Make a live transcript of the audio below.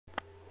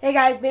Hey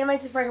guys,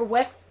 Bandmates is right here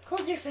with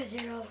Close your face,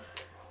 Zero.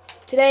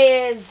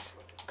 Today is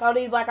Call of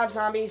Duty Black Ops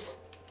Zombies,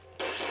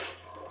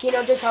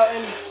 Kino to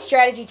Toten,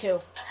 Strategy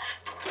 2.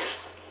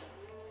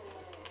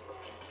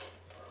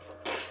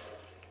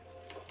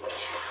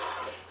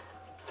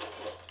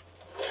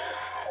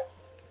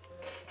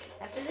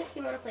 After this,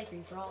 you want to play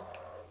free-for-all?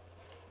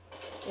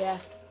 Yeah.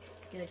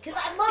 Good, because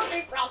I love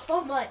free-for-all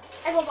so much.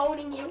 I love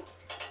owning you,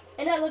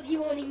 and I love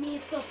you owning me.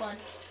 It's so fun.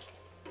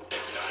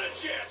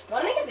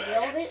 Want to make a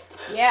video of it?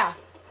 Yeah.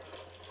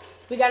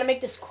 We gotta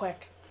make this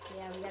quick.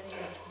 Yeah, we gotta do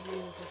this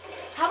really quick.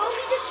 How about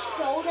we just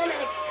show them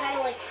and it's kind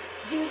of like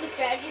do the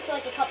strategy for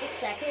like a couple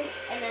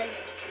seconds and then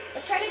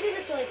let's try to do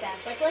this really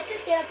fast. Like let's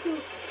just get up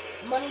to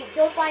money.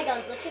 Don't buy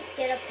guns. Let's just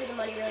get up to the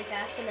money really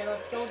fast and then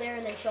let's go there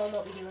and then show them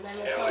what we do and then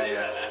we'll tell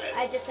them.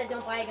 I just said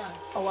don't buy a gun.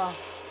 Oh well.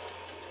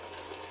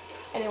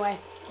 Anyway,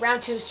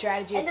 round 2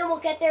 strategy. And then we'll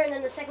get there and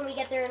then the second we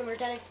get there and we're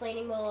done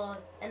explaining, we'll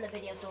end the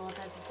video so we'll have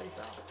time for free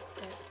for all.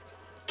 Okay.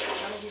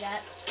 Want to do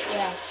that?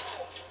 Yeah.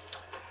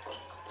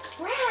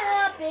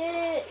 Crap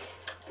it!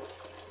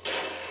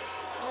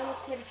 I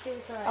almost committed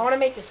suicide. I want to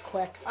make this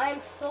quick. I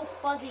am so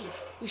fuzzy.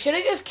 We should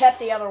have just kept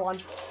the other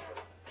one.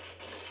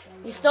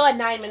 We still had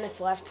 9 minutes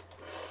left.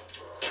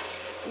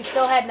 We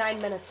still had 9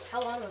 minutes.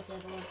 How long was the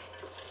other one?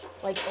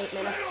 Like 8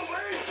 minutes.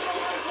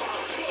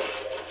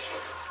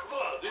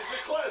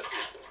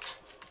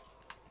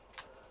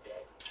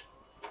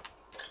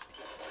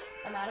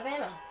 I'm out of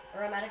ammo.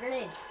 Or I'm out of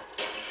grenades.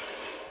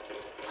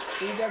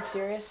 Are you dead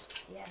serious?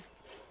 Yeah.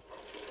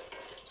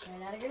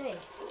 Trying out of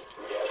grenades.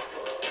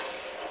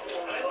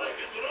 I like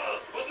it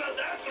rough, but not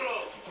that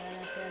rough.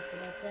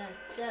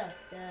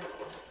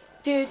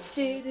 Do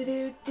do do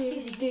do do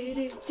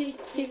do do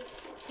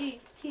do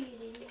do.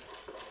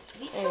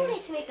 We still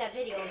need to make that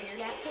video of your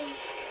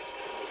napkins.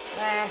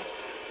 Nah.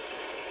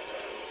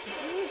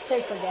 Just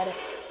say forget it.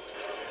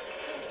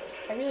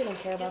 I really don't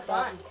care about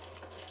that.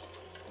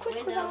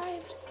 Quick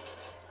revived.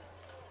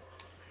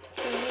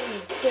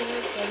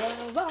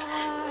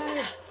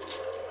 Revive.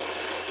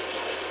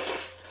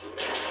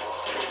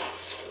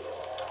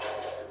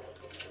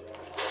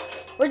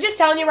 We're just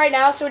telling you right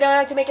now so we don't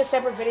have to make a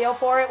separate video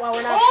for it while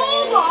we're not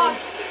saying anything.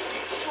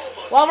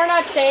 While we're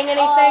not saying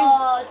anything.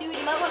 Oh, dude,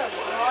 you might want to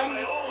run.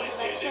 Because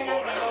I turned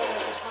out I know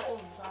there's a couple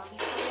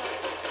zombies coming up.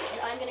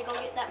 And I'm going to go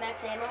get that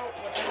max ammo,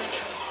 whatever it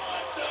takes.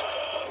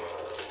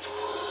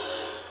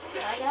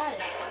 I got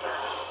it.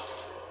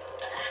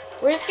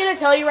 We're just going to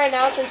tell you right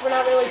now since we're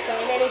not really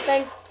saying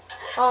anything.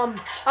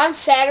 On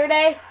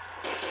Saturday,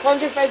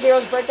 Clones for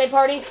Zero's birthday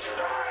party.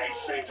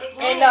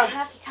 And I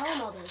have to tell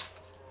him all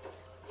this.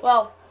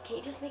 Well, can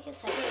you just make a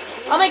separate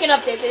video? I'll make an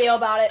update video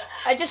about it.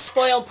 I just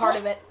spoiled part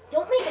of it.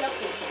 Don't make an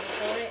update video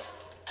for it.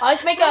 I'll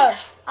just make a...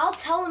 I'll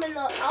tell him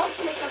I'll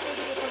just make an update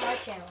video for my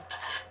channel.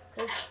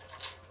 Because,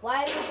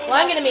 why would they... Well,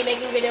 I'm going to be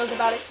making videos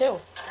about it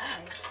too.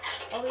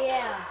 Why? Oh,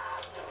 yeah.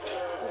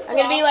 I'm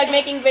going to be, like,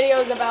 making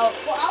videos about...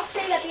 Well, I'll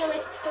say that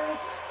BLX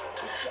Fruits...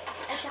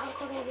 I'm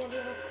still going to be on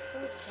BLX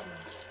Fruits channel.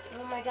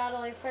 Oh my god,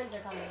 all your friends are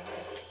coming.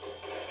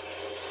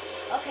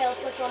 Okay,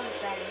 let's go show them the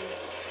strategy.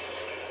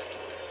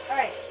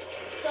 Alright,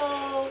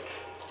 so...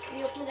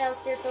 We open the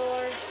downstairs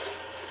door.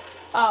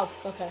 Oh,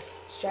 okay.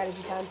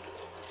 Strategy time.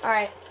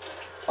 Alright.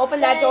 Open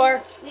that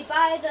door. We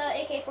buy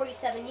the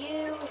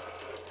AK-47U.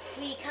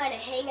 We kind of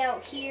hang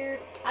out here.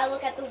 I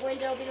look at the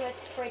window.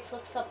 BLX Fruits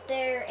looks up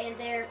there and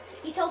there.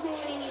 He tells me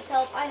when he needs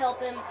help. I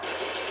help him.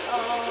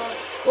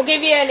 We'll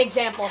give you an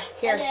example.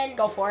 Here, then,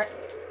 go for it.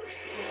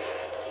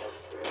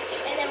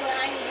 And then when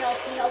I need help,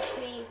 he helps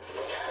me.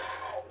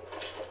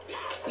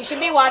 You should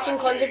be watching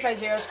Clones for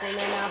Zero screen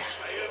right now.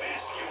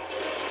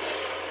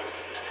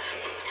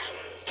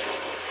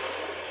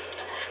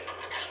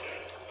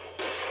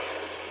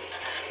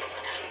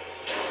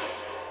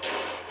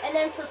 And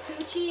then for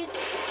Poochies,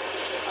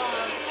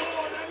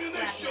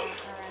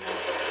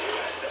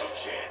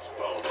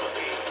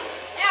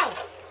 ow!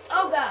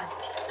 Oh god!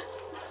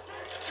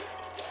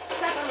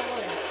 Crap, I'm a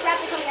loader. Crap,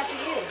 they're coming after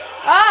you.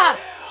 Ah!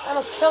 I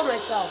almost killed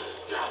myself.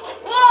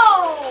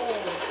 Whoa!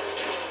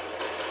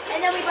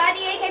 And then we buy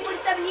the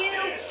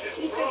AK-47U.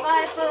 We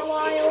survive for a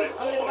while.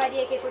 I'm gonna go buy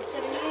the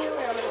AK-47U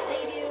and I'm gonna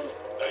save you.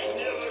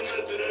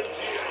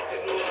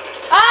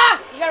 Ah!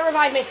 You gotta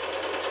revive me.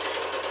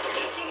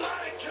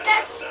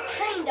 That's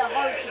kinda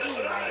hard to do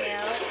right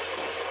now.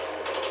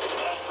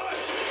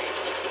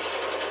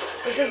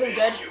 This isn't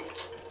good.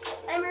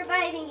 I'm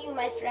reviving you,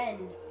 my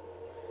friend.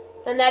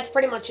 And that's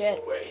pretty much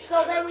it.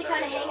 So then we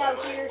kind of hang out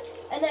here,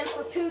 and then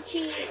for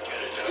Poochies,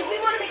 because we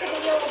want to make a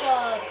video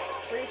of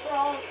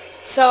free-for-all.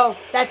 So,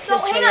 that's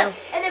this hang video. on,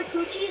 and then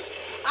Poochies,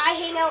 I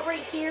hang out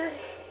right here,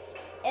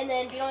 and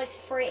then BLX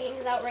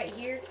hangs out right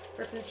here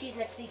for Poochies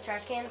next to these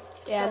trash cans.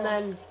 Yeah, so, and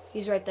then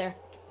he's right there.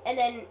 And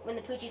then when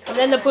the Poochies come And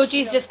then the over,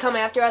 Poochies just come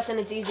after us, and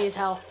it's easy as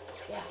hell.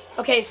 Yeah.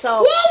 Okay,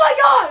 so... Oh my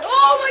god!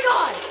 Oh my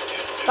god!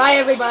 Bye,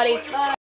 everybody. Bye.